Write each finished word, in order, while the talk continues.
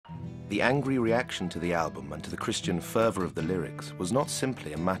The angry reaction to the album and to the Christian fervour of the lyrics was not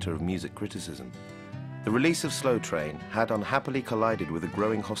simply a matter of music criticism. The release of Slow Train had unhappily collided with a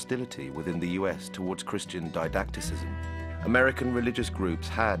growing hostility within the US towards Christian didacticism. American religious groups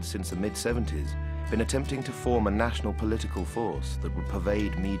had, since the mid-70s, been attempting to form a national political force that would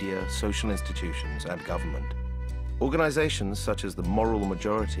pervade media, social institutions, and government. Organizations such as the Moral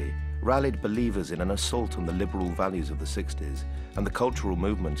Majority rallied believers in an assault on the liberal values of the 60s and the cultural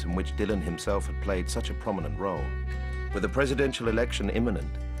movements in which Dylan himself had played such a prominent role. With the presidential election imminent,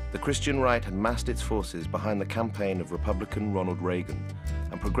 the Christian right had massed its forces behind the campaign of Republican Ronald Reagan,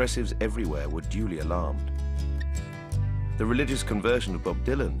 and progressives everywhere were duly alarmed. The religious conversion of Bob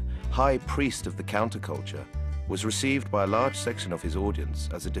Dylan, high priest of the counterculture, was received by a large section of his audience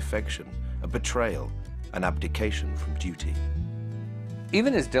as a defection, a betrayal, an abdication from duty.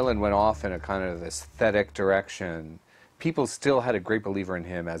 Even as Dylan went off in a kind of aesthetic direction, people still had a great believer in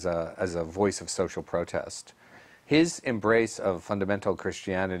him as a voice of social protest. His embrace of fundamental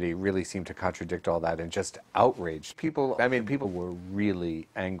Christianity really seemed to contradict all that and just outraged people. I mean, people were really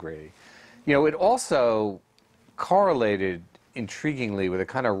angry. You know, it also correlated intriguingly with a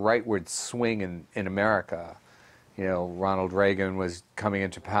kind of rightward swing in America. You know, Ronald Reagan was coming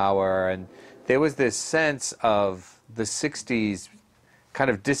into power, and there was this sense of the 60s kind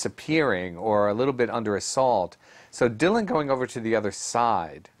of disappearing or a little bit under assault. So Dylan going over to the other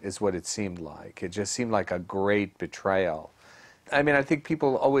side is what it seemed like. It just seemed like a great betrayal. I mean, I think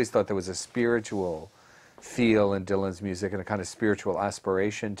people always thought there was a spiritual feel in Dylan's music and a kind of spiritual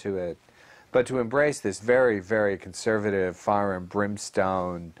aspiration to it. But to embrace this very, very conservative, fire and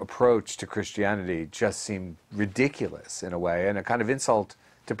brimstone approach to Christianity just seemed ridiculous in a way, and a kind of insult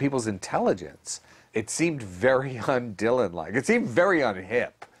to people's intelligence. It seemed very un-Dylan-like. It seemed very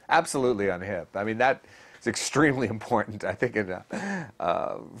unhip, absolutely unhip. I mean, that is extremely important, I think,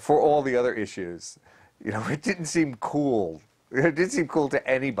 for all the other issues. You know, it didn't seem cool. It didn't seem cool to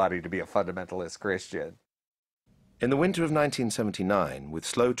anybody to be a fundamentalist Christian. In the winter of 1979, with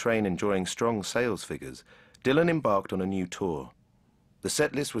Slow Train enjoying strong sales figures, Dylan embarked on a new tour. The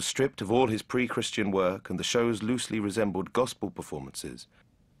setlist was stripped of all his pre-Christian work, and the shows loosely resembled gospel performances.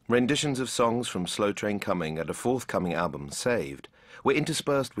 Renditions of songs from Slow Train Coming and a forthcoming album, Saved, were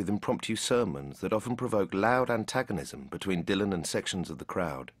interspersed with impromptu sermons that often provoked loud antagonism between Dylan and sections of the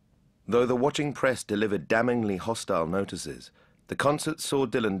crowd. Though the watching press delivered damningly hostile notices, the concert saw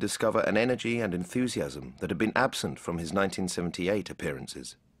Dylan discover an energy and enthusiasm that had been absent from his 1978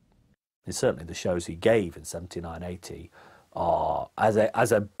 appearances. And certainly the shows he gave in 79, 80 are,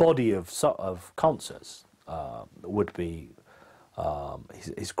 as a body of concerts, would be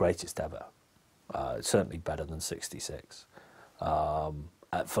his greatest ever. Certainly better than 66.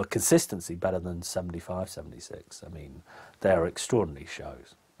 For consistency, better than 75, 76. I mean, they're extraordinary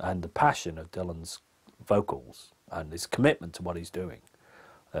shows. And the passion of Dylan's vocals and his commitment to what he's doing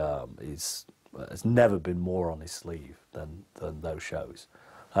has never been more on his sleeve than those shows.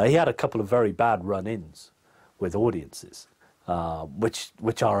 He had a couple of very bad run-ins with audiences,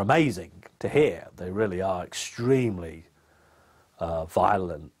 which are amazing to hear. They really are extremely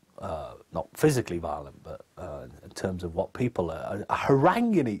violent, not physically violent, but in terms of what people are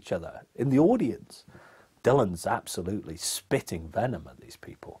haranguing each other in the audience. Dylan's absolutely spitting venom at these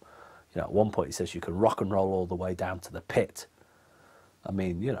people. You know, at one point he says you can rock and roll all the way down to the pit. I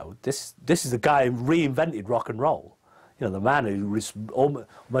mean, you know, this is the guy who reinvented rock and roll. You know, the man who is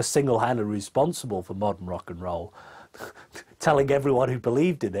almost single-handedly responsible for modern rock and roll, telling everyone who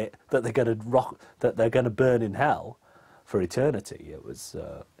believed in it that they're going to burn in hell for eternity. It was,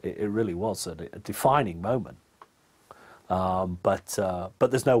 it really was a defining moment. But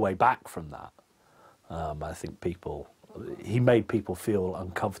there's no way back from that. I think he made people feel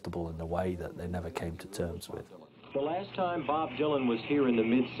uncomfortable in a way that they never came to terms with. The last time Bob Dylan was here in the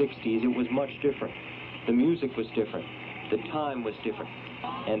mid-60s, it was much different. The music was different. The time was different.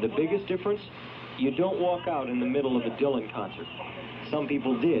 And the biggest difference, you don't walk out in the middle of a Dylan concert. Some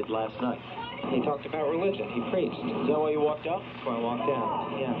people did last night. He talked about religion. He preached. Is that why you walked out? That's why I walked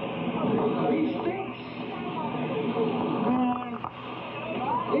down. Yeah. He stinks.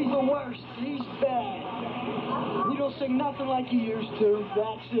 He's the worst. He's bad. He don't sing nothing like he used to.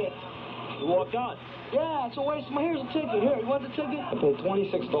 That's it. You walked out? Yeah, it's a waste of my... Here's a ticket. Here, you want the ticket? I paid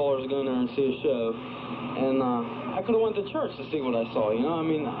 $26 to go in there and see a show, and I could have went to church to see what I saw, you know? I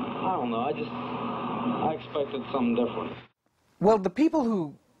mean, I don't know. I expected something different. Well, the people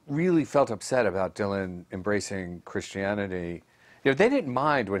who really felt upset about Dylan embracing Christianity, you know, they didn't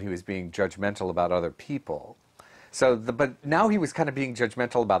mind when he was being judgmental about other people. So, but now he was kind of being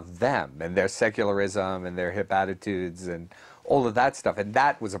judgmental about them and their secularism and their hip attitudes and all of that stuff, and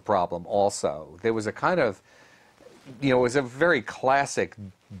that was a problem also. There was a kind of, it was a very classic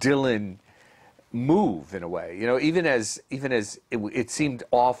Dylan move in a way. Even as it seemed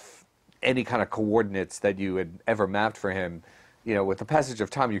off any kind of coordinates that you had ever mapped for him, with the passage of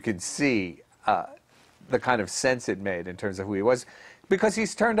time, you could see the kind of sense it made in terms of who he was, because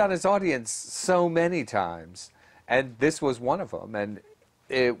he's turned on his audience so many times, and this was one of them. And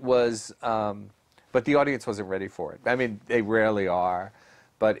it was, but the audience wasn't ready for it. I mean, they rarely are,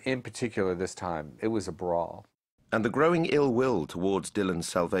 but in particular this time, it was a brawl. And the growing ill will towards Dylan's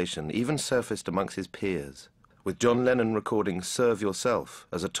salvation even surfaced amongst his peers, with John Lennon recording Serve Yourself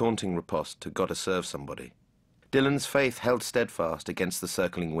as a taunting riposte to Gotta Serve Somebody. Dylan's faith held steadfast against the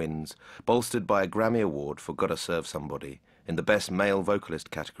circling winds, bolstered by a Grammy Award for Gotta Serve Somebody in the Best Male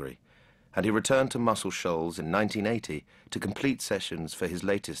Vocalist category, and he returned to Muscle Shoals in 1980 to complete sessions for his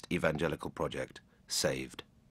latest evangelical project, Saved.